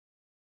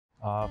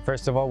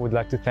First of all, we'd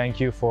like to thank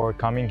you for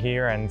coming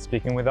here and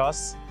speaking with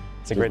us.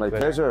 It's a great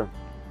pleasure.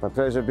 My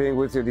pleasure being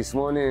with you this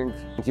morning.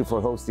 Thank you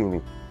for hosting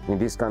me. In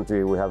this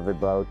country, we have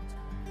about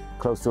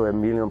close to 1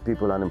 million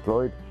people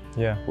unemployed,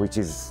 which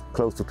is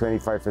close to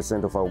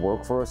 25% of our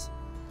workforce.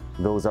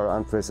 Those are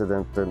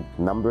unprecedented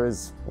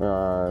numbers.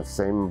 By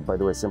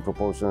the way, same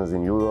proportions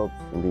in Europe,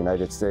 in the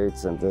United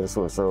States, and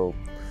elsewhere. So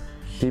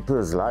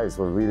people's lives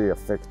were really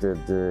affected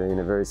in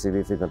a very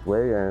significant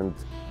way. And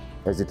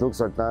as it looks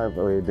right now,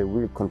 they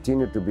will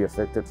continue to be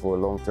affected for a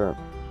long term.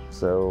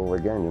 So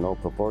again,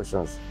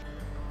 proportions.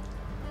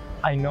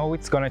 I know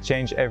it's going to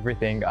change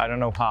everything. I don't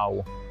know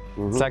how.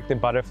 It's like the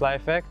butterfly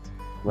effect,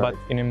 but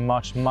in a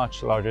much,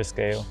 much larger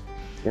scale.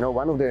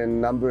 One of the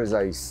numbers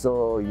I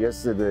saw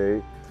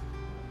yesterday,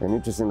 an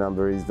interesting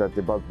number, is that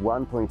about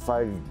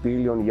 1.5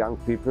 billion young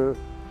people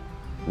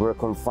were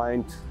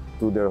confined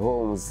to their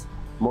homes,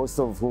 most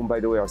of whom, by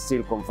the way, are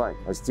still confined,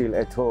 are still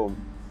at home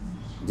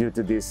due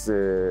to this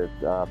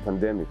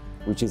pandemic,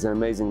 which is an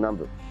amazing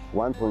number.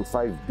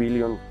 1.5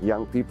 billion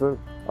young people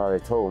are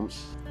at home.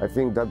 I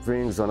think that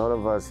brings on all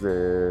of us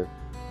the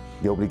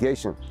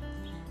obligation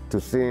to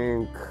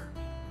think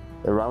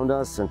around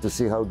us and to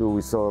see how do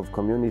we solve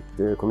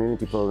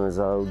community problems,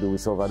 how do we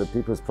solve other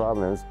people's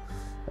problems.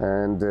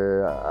 And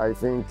I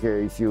think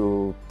if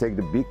you take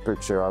the big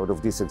picture out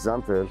of this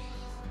example,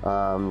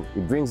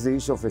 it brings the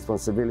issue of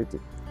responsibility.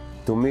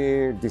 To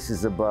me, this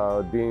is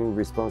about being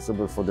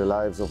responsible for the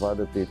lives of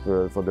other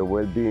people, for the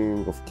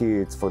well-being of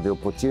kids, for the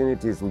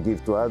opportunities we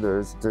give to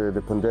others.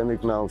 The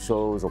pandemic now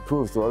shows or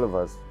proves to all of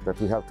us that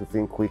we have to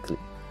think quickly.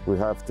 We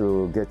have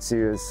to get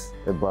serious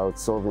about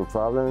solving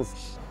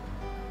problems.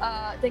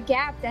 The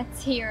gap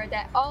that's here,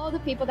 that all the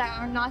people that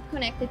are not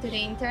connected to the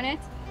internet,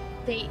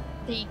 they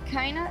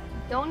kind of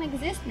don't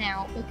exist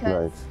now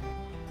because...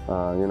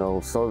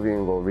 Right.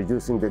 Solving or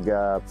reducing the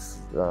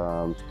gaps,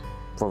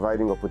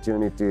 providing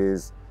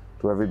opportunities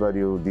to everybody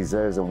who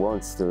deserves and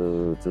wants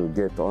to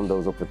get on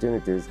those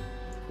opportunities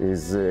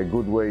is a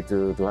good way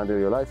to handle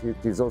your life.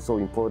 It is also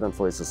important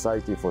for a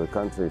society, for a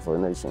country, for a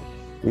nation.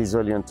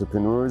 Israeli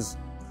entrepreneurs,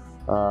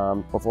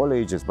 of all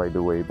ages by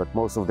the way, but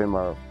most of them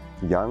are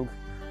young,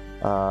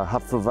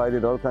 have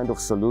provided all kinds of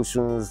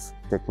solutions,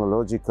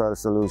 technological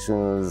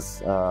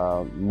solutions,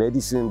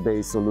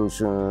 medicine-based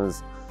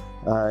solutions,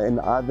 and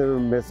other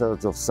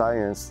methods of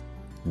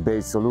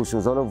science-based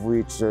solutions, all of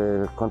which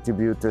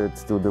contributed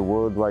to the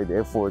worldwide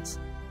efforts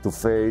to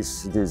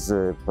face this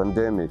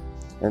pandemic.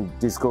 And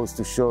this goes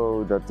to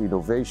show that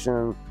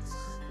innovation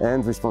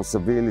and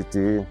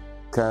responsibility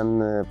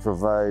can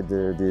provide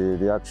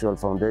the actual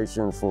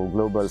foundation for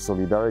global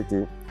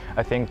solidarity.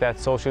 I think that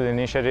social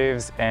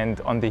initiatives and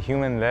on the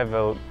human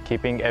level,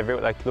 keeping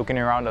looking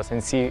around us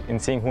and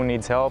seeing who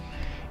needs help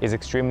is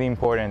extremely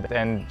important,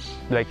 and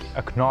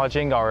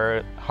acknowledging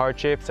our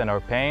hardships and our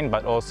pain,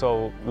 but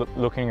also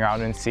looking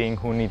around and seeing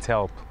who needs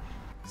help.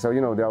 So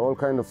there are all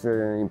kinds of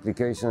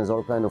implications,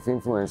 all kinds of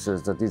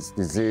influences that this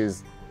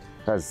disease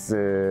has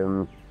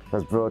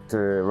brought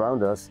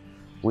around us,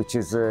 which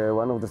is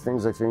one of the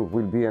things I think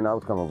will be an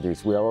outcome of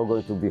this. We are all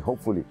going to be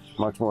hopefully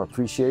much more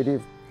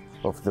appreciative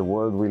of the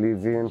world we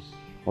live in,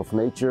 of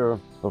nature,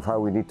 of how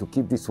we need to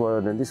keep this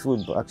world, and this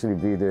will actually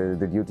be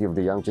the duty of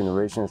the young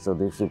generation, so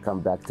this will come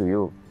back to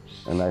you.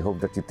 And I hope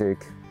that you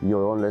take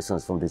your own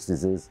lessons from this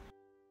disease.